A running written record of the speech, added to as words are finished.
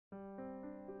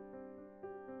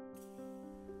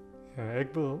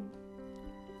Eckbo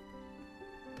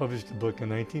published a book in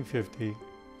 1950,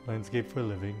 Landscape for a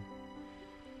Living,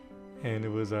 and it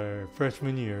was our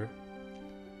freshman year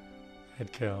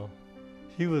at Cal.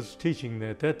 He was teaching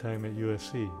at that time at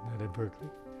USC, not at Berkeley.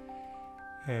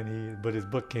 But his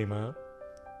book came out,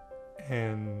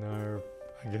 and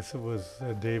I guess it was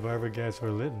Dave Arbogast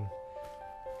or Litton,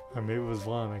 or maybe it was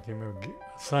Vaughn, I can't remember,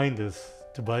 signed us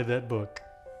to buy that book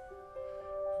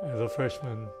as a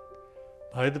freshman.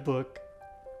 Buy the book.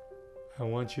 I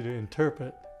want you to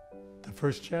interpret the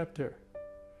first chapter.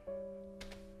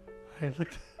 You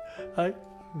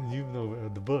know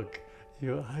the book.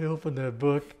 I opened that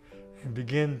book and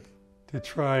began to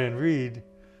try and read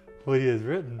what he has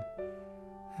written.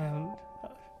 And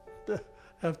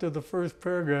after the first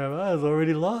paragraph, I was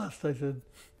already lost. I said,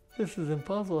 this is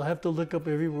impossible. I have to look up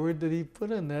every word that he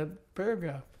put in that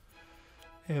paragraph.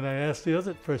 And I asked the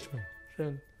other freshmen,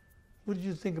 said, what did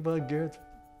you think about Garrett's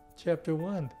chapter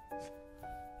 1?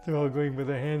 They're all going with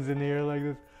their hands in the air like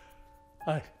this.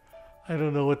 I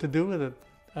don't know what to do with it.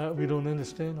 We don't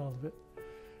understand all of it.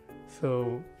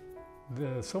 So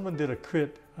someone did a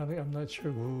crit. I'm not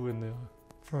sure who in the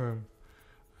firm,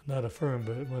 not a firm,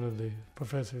 but one of the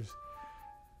professors,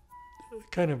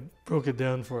 kind of broke it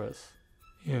down for us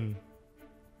in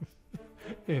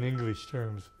English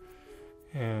terms.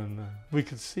 And we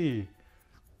could see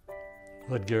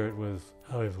what Garrett was,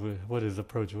 what his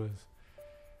approach was.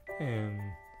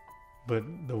 But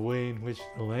the way in which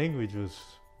the language was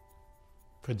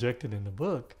projected in the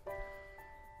book,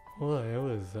 boy, I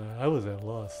was at a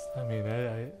loss. I mean,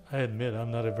 I admit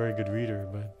I'm not a very good reader,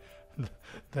 but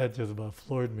that just about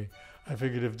floored me. I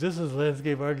figured if this is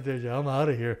landscape architecture, I'm out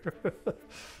of here.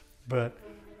 But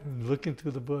looking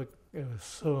through the book, it was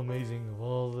so amazing of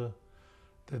all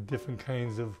the different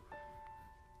kinds of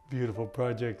beautiful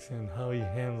projects and how he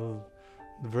handled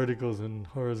the verticals and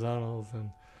horizontals and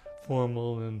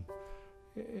formal, and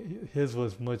his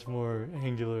was much more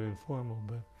angular and formal,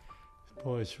 but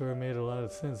boy, it sure made a lot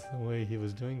of sense the way he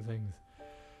was doing things.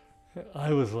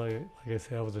 I was like I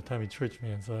said, I was a Tommy Church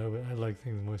man, so I like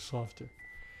things more softer.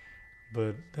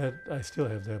 But I still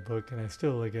have that book, and I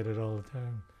still look at it all the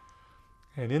time.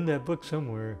 And in that book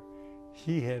somewhere,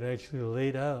 he had actually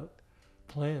laid out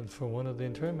plans for one of the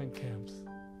internment camps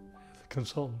as a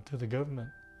consultant to the government,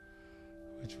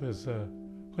 which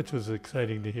was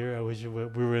exciting to hear. I wish we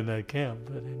were in that camp,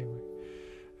 but anyway.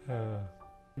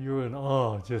 You were in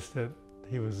awe just that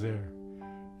he was there.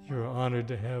 You were honored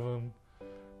to have him.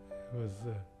 It was,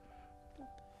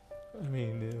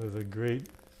 it was a great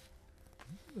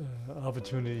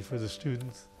opportunity for the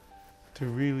students to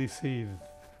really see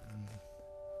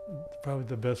probably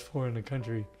the best floor in the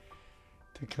country,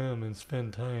 to come and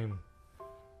spend time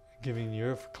giving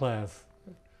your class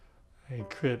a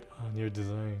crit on your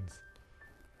designs.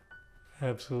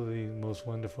 Absolutely the most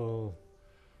wonderful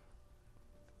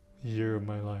year of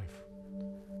my life.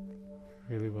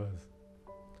 It really was.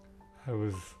 I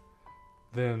was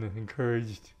then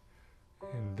encouraged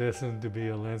and destined to be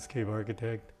a landscape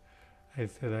architect. I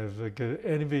said I was like,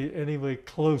 anybody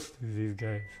close to these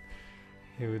guys,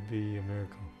 it would be a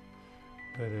miracle.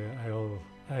 But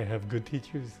I have good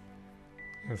teachers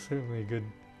and certainly good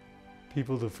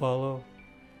people to follow,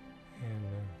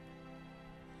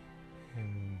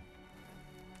 and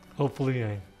hopefully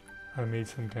I made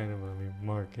some kind of a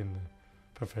mark in the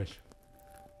profession.